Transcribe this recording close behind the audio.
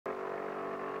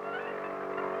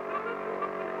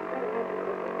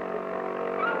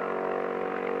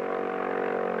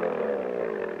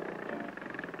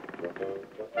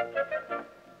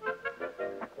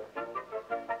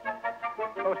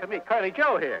Supposed to meet Curly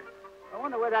Joe here. I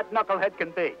wonder where that knucklehead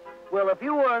can be. Well, if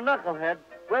you were a knucklehead,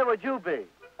 where would you be?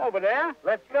 Over there?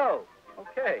 Let's go.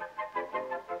 Okay.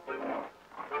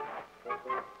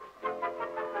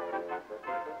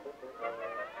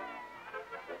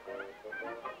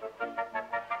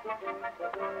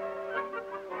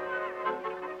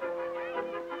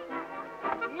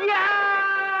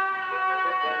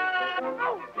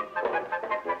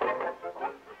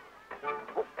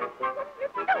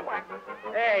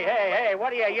 Hey,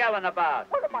 what are you yelling about?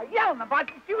 What am I yelling about?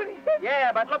 You see what he did?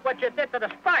 Yeah, but look what you did to the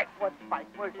spike. What spike?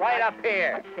 Where's Right up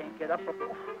here. I can't get up.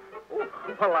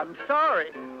 Well, I'm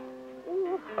sorry.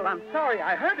 Well, I'm sorry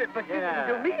I heard it, but you didn't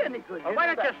do me any good. Well, why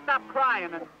don't you stop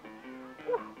crying and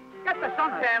get the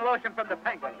suntan lotion from the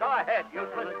penguin? Go ahead,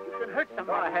 useless. You can hurt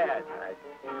somebody. Go ahead.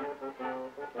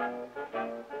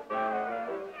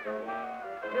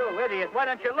 You idiot, why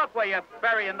don't you look where you're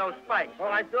burying those spikes?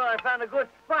 Well, I thought I found a good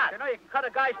spot. You know, you can cut a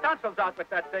guy's tonsils out with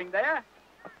that thing there.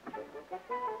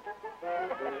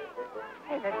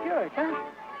 Hey, that's yours, huh?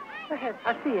 Go ahead,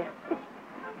 I'll see you.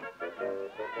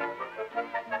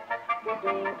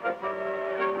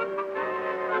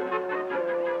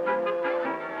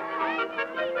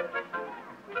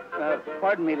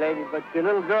 Pardon me, lady, but your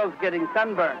little girl's getting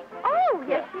sunburned. Oh,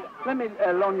 yes. Let me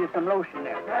loan you some lotion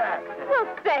there. Well,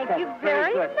 thank you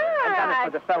very much. I got it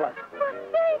for the fellas. Well,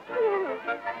 thank you.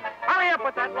 Hurry up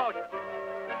with that lotion.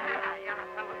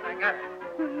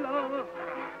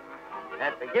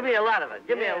 That's it. Give me a lot of it.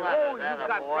 Give me a lot of it. You Atta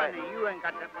got boy. plenty. You ain't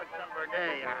got that much sunburn,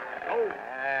 eh?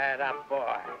 Atta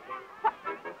boy.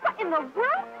 What in the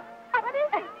world? What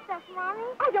is this stuff, Mommy?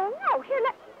 I don't know. Here,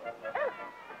 let...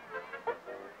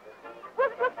 Will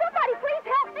somebody please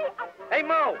help me? Hey,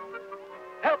 Mo.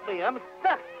 Help me. I'm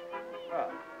stuck.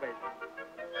 Oh, wait.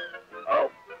 Oh.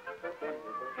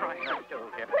 Trying to do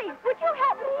here. Please, would you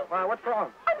help me? Well, what's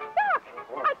wrong? I'm stuck.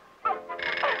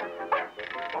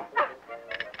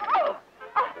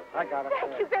 I got it.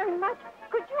 Thank you very much.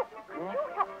 Could you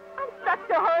help? I'm stuck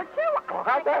to her, too. Well,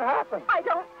 how'd that happen? I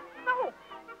don't know.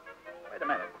 Wait a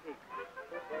minute.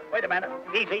 Wait a minute.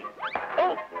 Easy.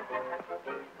 Oh.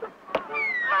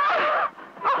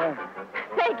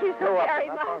 Thank you so very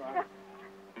much. Right.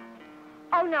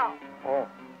 Oh, no. Oh.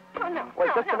 Oh, no. Wait,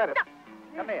 no, just no, a minute. No.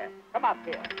 Come here. Come up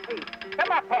here. Please.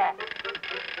 Come up here.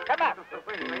 Come up.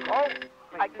 Oh,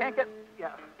 I can't get...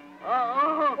 Yeah.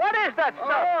 What is that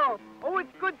stuff? Oh,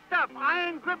 it's good stuff.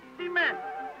 Iron grip cement.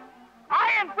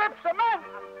 Iron grip cement.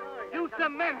 You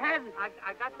cement head.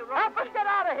 I got the rope. Help us get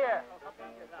out of here.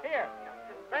 Here.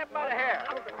 Grab by the hair.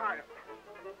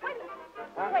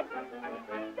 Wait.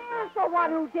 There's the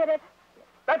one who did it.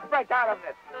 Let's break out of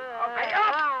this. Okay,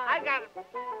 up. I got it.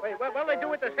 Wait, what'll they do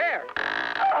with this hair?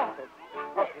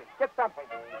 Okay, get something.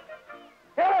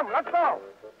 Hit him. Let's go.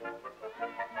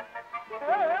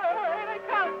 Here they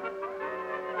come.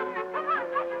 Come on,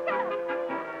 let's go.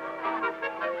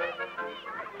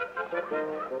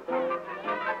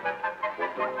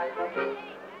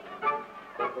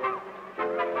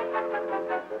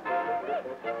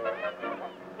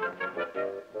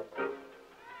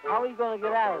 How are we going to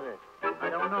get out of this? I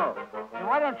don't know. Then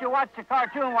why don't you watch the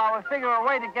cartoon while we figure a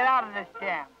way to get out of this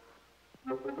jam?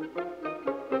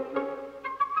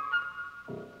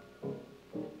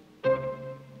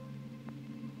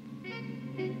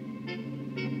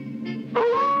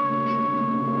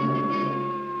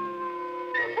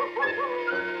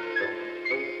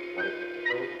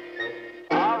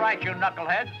 All right, you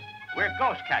knuckleheads. We're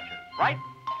ghost catchers, right?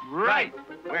 Right.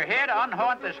 We're here to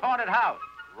unhaunt this haunted house,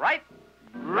 right?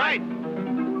 Right.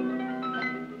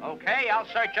 Okay, I'll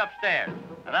search upstairs.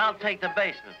 And I'll take the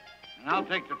basement. And I'll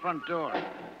take the front door.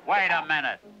 Wait a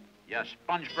minute. You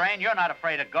sponge brain, you're not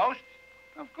afraid of ghosts.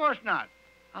 Of course not.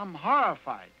 I'm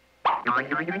horrified.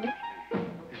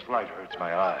 This light hurts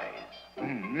my eyes. Who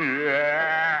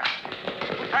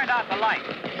turned out the light?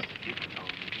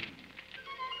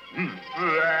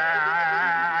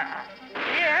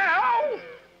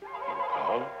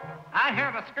 Oh? I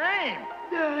heard a scream.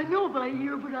 Nobody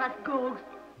here but us ghosts.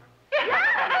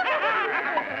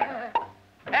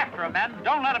 After him, men.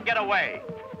 Don't let him get away.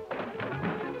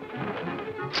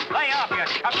 Lay off, you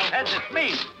chuckleheads. It's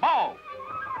me, Mo.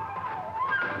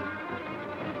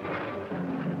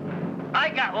 I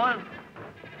got one.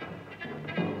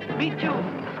 Me too.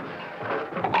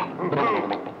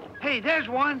 Hey, there's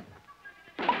one.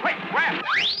 Quick, grab.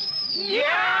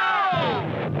 Yeah!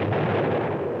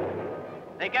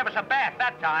 They gave us a bath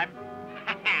that time.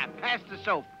 Pass the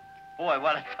soap. Boy,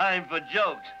 what a time for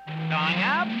jokes. Going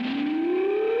up?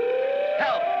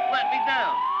 Help! Let me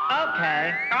down.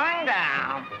 Okay, going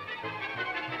down.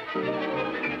 You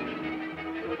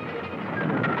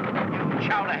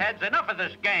chowderheads, enough of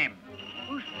this game.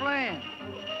 Who's playing?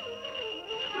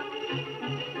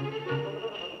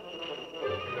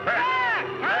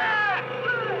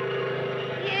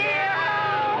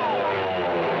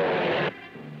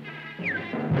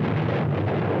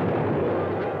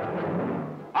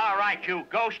 All right, you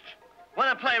ghosts. Want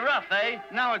to play rough, eh?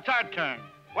 Now it's our turn.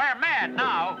 We're mad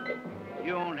now.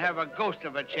 You won't have a ghost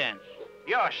of a chance.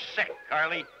 You're sick,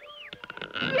 Carly.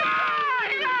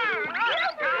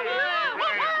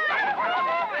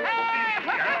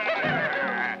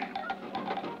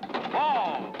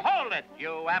 Oh, hold it,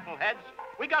 you appleheads.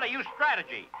 We gotta use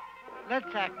strategy.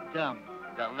 Let's act dumb.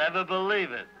 They'll never believe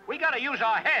it. We gotta use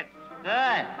our heads. Good,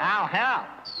 I'll help.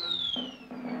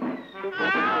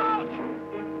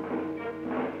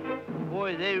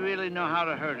 Boy, they really know how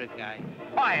to hurt a guy.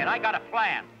 Quiet, I got a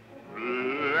plan.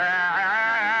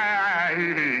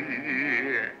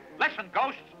 Listen,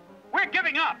 ghosts, we're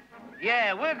giving up.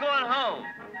 Yeah, we're going home.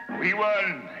 We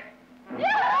won.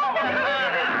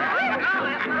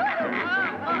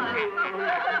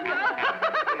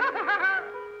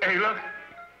 Hey, look.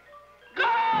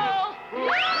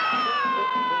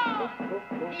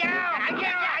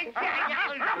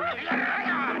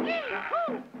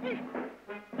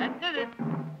 That did it.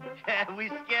 Yeah, we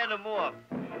scared them off.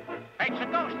 Takes a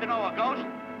ghost to know a ghost.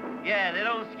 Yeah, they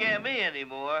don't scare me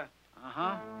anymore.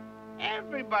 Uh-huh.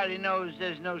 Everybody knows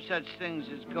there's no such things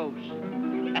as ghosts.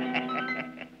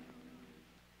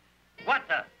 What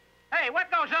the? Hey, what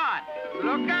goes on?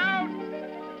 Look out!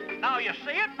 Now you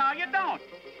see it, now you don't.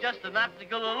 Just an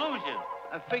optical illusion.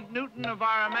 A fig Newton of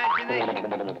our imagination.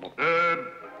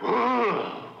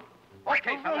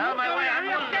 Okay, so Out of my way, I'm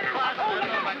going to the closet. I don't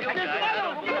know about you guys. I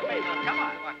don't do the business. Come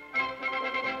on.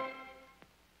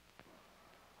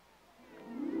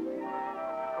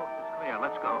 Coast is clear.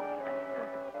 Let's go.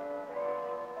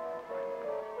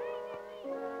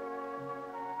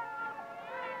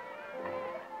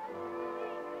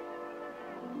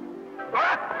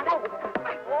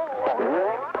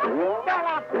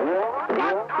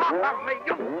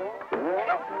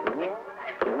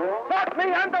 Stop me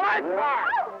on the right car!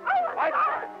 Right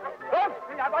car! Don't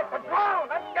see, I'd like to drown!